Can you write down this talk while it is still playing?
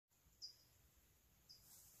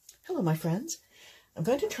Hello, my friends. I'm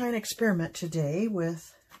going to try an experiment today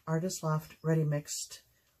with Artist Loft Ready Mixed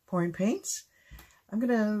pouring paints. I'm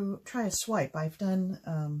going to try a swipe. I've done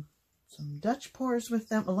some Dutch pours with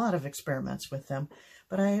them, a lot of experiments with them,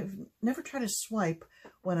 but I've never tried a swipe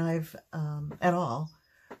when I've, at all.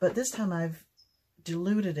 But this time I've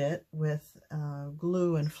diluted it with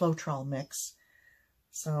glue and Floetrol mix.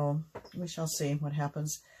 So we shall see what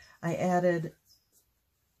happens. I added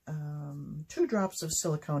 2 drops of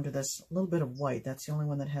silicone to this, a little bit of white. That's the only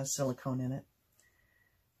one that has silicone in it.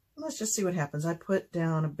 Let's just see what happens. I put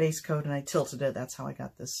down a base coat and I tilted it. That's how I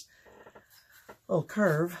got this little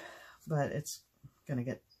curve, but it's going to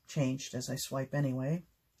get changed as I swipe anyway.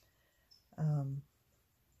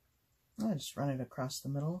 I just run it across the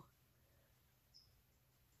middle.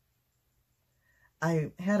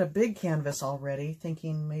 I had a big canvas already,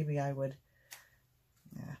 thinking maybe I would,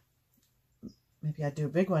 maybe I'd do a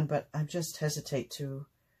big one, but I just hesitate to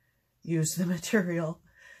use the material,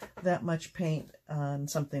 that much paint, on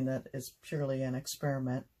something that is purely an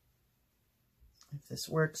experiment. If this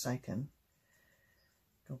works, I can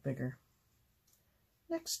go bigger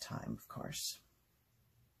next time, of course.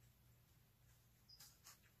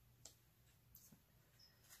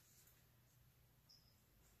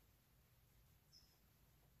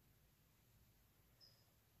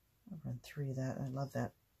 I'll run 3 of that. I love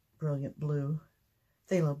that brilliant blue.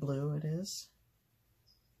 Phthalo blue it is.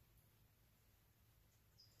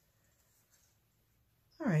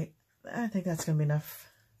 All right, I think that's going to be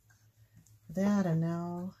enough for that. And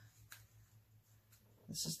now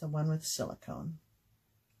this is the one with silicone.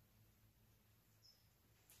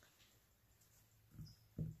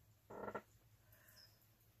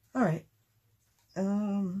 All right.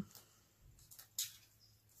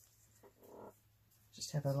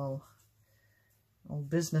 Just have a little old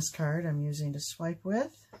business card I'm using to swipe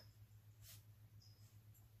with.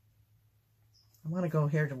 I want to go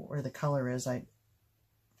here to where the color is.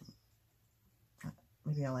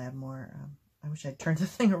 Maybe I'll add more. I wish I'd turned the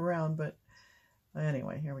thing around, but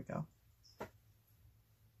anyway, here we go.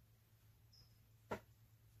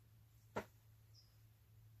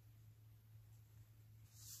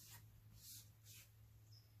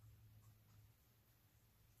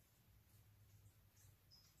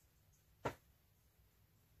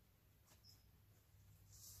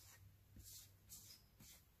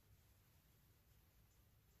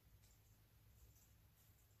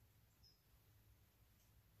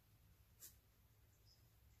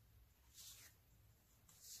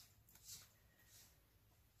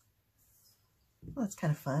 Well, that's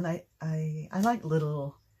kind of fun. I like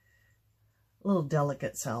little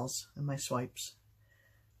delicate cells in my swipes.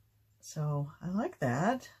 So I like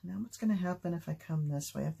that. Now what's going to happen if I come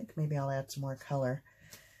this way? I think maybe I'll add some more color.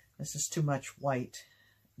 This is too much white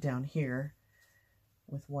down here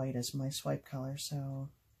with white as my swipe color. So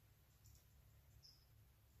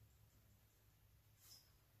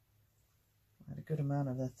add a good amount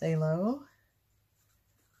of the phthalo.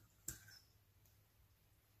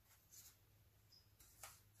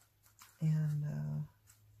 And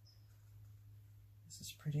this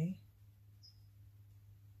is pretty.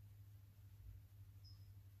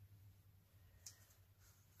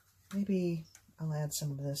 Maybe I'll add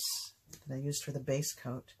some of this that I used for the base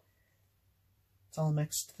coat. It's all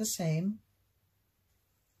mixed the same.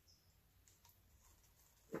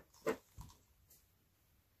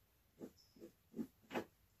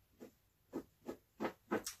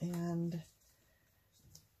 And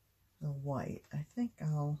the white, I think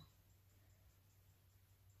I'll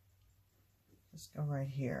just go right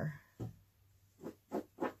here.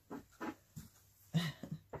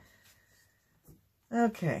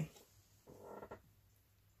 Okay.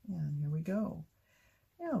 And here we go.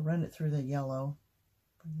 Yeah, I'll run it through the yellow.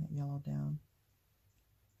 Bring that yellow down.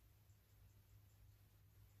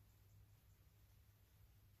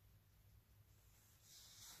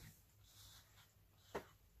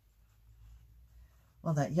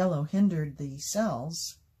 Well, that yellow hindered the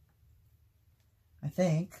cells, I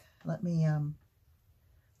think. Let me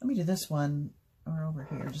do this one, or over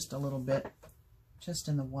here just a little bit, just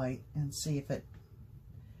in the white, and see if it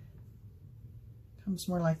comes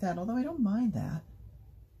more like that, although I don't mind that.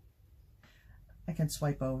 I can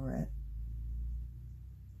swipe over it.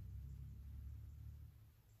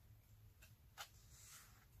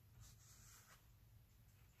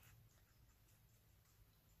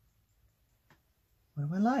 What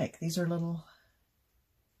do I like? These are little,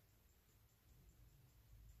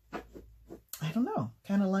 I don't know,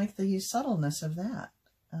 kind of like the subtleness of that,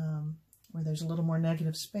 where there's a little more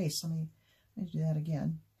negative space. Let me do that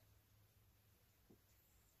again.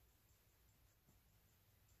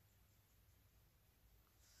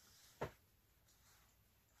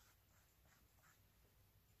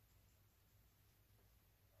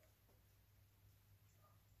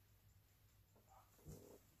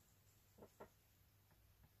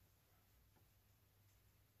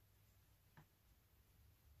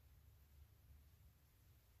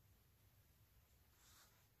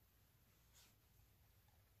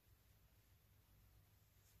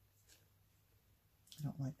 I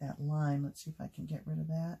don't like that line. Let's see if I can get rid of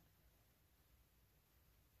that.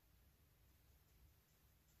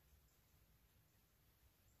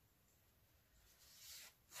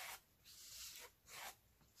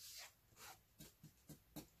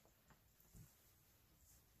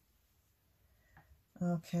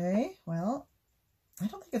 Okay, well, I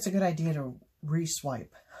don't think it's a good idea to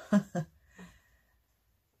re-swipe. Because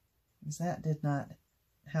that did not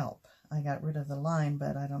help. I got rid of the line,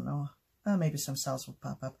 but I don't know. Maybe some cells will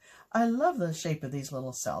pop up. I love the shape of these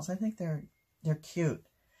little cells. I think they're cute.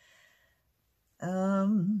 Not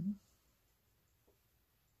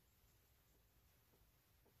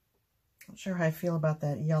sure how I feel about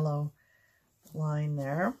that yellow line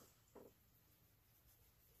there.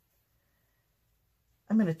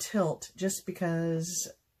 I'm going to tilt just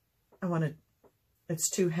because I want to, it's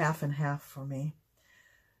too half and half for me.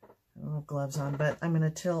 I don't have gloves on, but I'm going to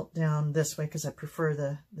tilt down this way because I prefer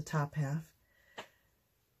the top half.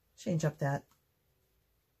 Change up that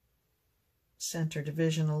center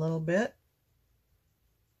division a little bit.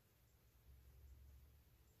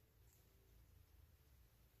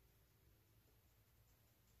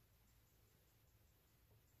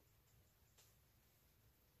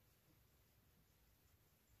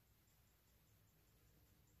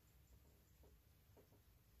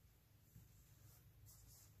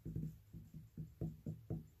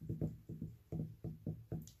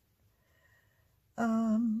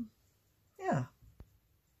 Yeah.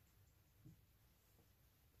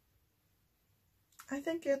 I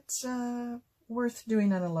think it's worth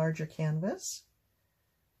doing on a larger canvas.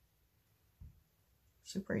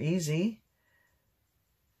 Super easy.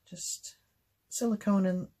 Just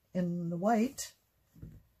silicone in the white.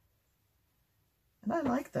 And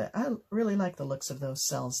I really like the looks of those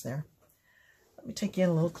cells there. Let me take you in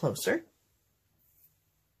a little closer.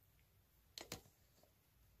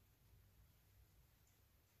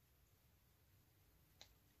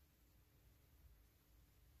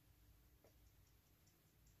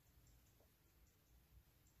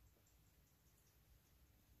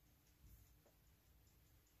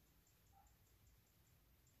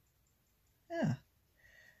 Yeah.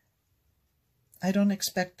 I don't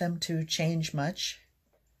expect them to change much.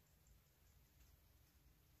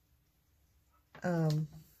 I'm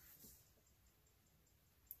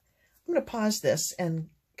going to pause this and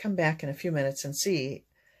come back in a few minutes and see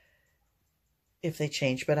if they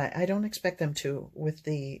change, but I don't expect them to with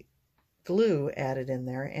the glue added in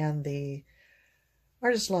there and the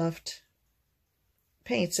Artist Loft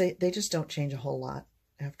paints. They just don't change a whole lot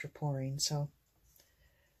after pouring, so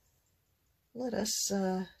let us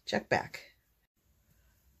check back.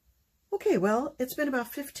 Okay, well, it's been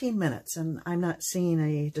about 15 minutes and I'm not seeing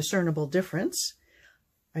a discernible difference.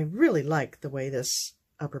 I really like the way this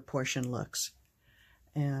upper portion looks.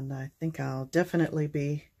 And I think I'll definitely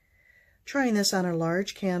be trying this on a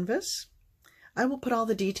large canvas. I will put all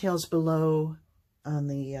the details below on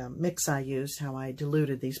the mix I used, how I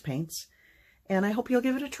diluted these paints. And I hope you'll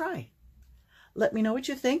give it a try. Let me know what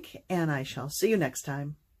you think, and I shall see you next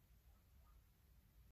time.